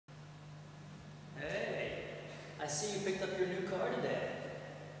see you picked up your new car today.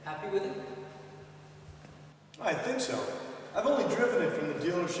 Happy with it? I think so. I've only driven it from the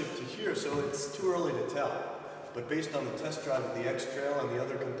dealership to here, so it's too early to tell. But based on the test drive of the X-Trail and the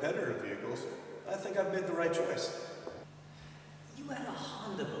other competitor vehicles, I think I've made the right choice. You had a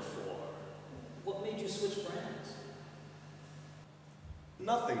Honda before. What made you switch brands?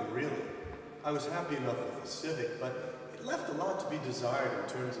 Nothing really. I was happy enough with the Civic, but it left a lot to be desired in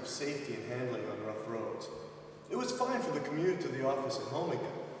terms of safety and handling on rough roads. It was fine for the commute to the office and home again.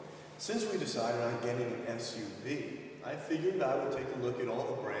 Since we decided on getting an SUV, I figured I would take a look at all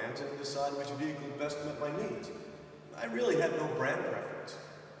the brands and decide which vehicle best met my needs. I really had no brand preference.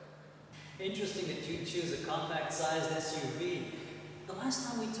 Interesting that you choose a compact-sized SUV. The last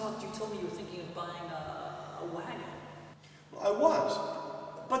time we talked, you told me you were thinking of buying a wagon. Well, I was.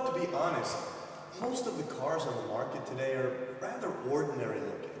 But to be honest, most of the cars on the market today are rather ordinary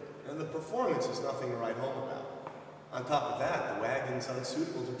looking, and the performance is nothing to write home about. On top of that, the wagon's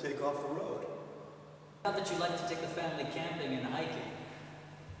unsuitable to take off the road. Not that you like to take the family camping and hiking.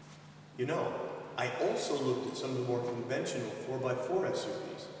 You know, I also looked at some of the more conventional 4x4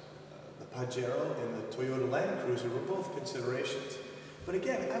 SUVs. The Pajero and the Toyota Land Cruiser were both considerations. But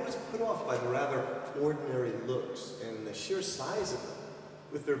again, I was put off by the rather ordinary looks and the sheer size of them.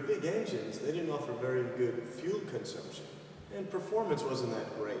 With their big engines, they didn't offer very good fuel consumption, and performance wasn't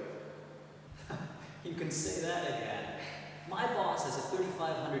that great. You can say that again. My boss has a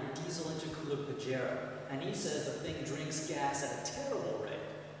 3500 diesel intercooler Pajero, and he says the thing drinks gas at a terrible rate.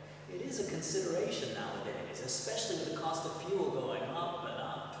 It is a consideration nowadays, especially with the cost of fuel going up and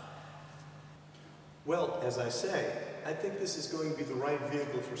up. Well, as I say, I think this is going to be the right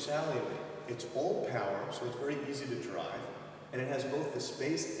vehicle for Sally and me. It's all power, so it's very easy to drive, and it has both the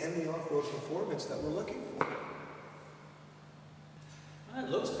space and the off-road performance that we're looking for. It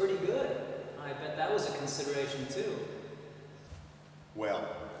looks pretty good. I bet that was a consideration too. Well,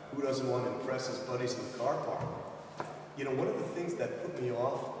 who doesn't want to impress his buddies in the car park? You know, one of the things that put me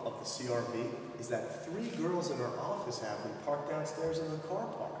off of the CR-V is that 3 girls in our office have them parked downstairs in the car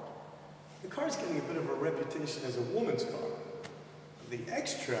park. The car's getting a bit of a reputation as a woman's car. The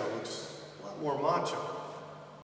X-Trail looks a lot more macho.